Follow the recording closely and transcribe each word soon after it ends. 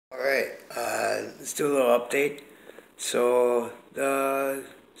let's do a little update. So the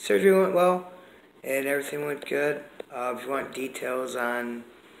surgery went well, and everything went good. If you want details on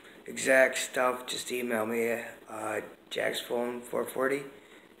exact stuff, just email me jacksphone440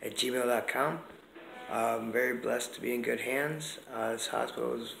 @gmail.com. I'm very blessed to be in good hands. This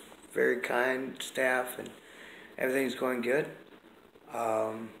hospital is very kind staff, and everything's going good.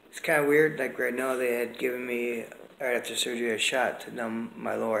 It's kind of weird. Like right now, they had given me right after surgery a shot to numb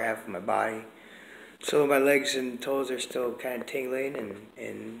my lower half of my body. So my legs and toes are still kind of tingling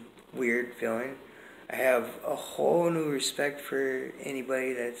and weird feeling. I have a whole new respect for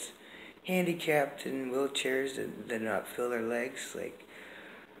anybody that's handicapped in wheelchairs that not feel their legs. Like,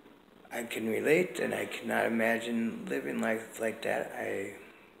 I can relate, and I cannot imagine living life like that.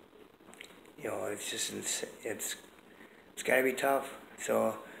 It's just it's got to be tough.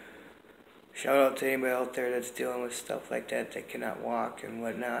 So shout out to anybody out there that's dealing with stuff like that cannot walk and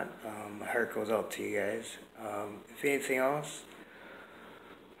whatnot. My heart goes out to you guys. If anything else,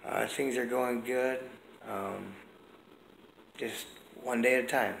 things are going good. Just one day at a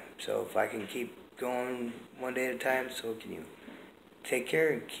time. So if I can keep going one day at a time, so can you. Take care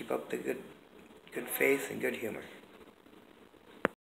and keep up the good faith and good humor.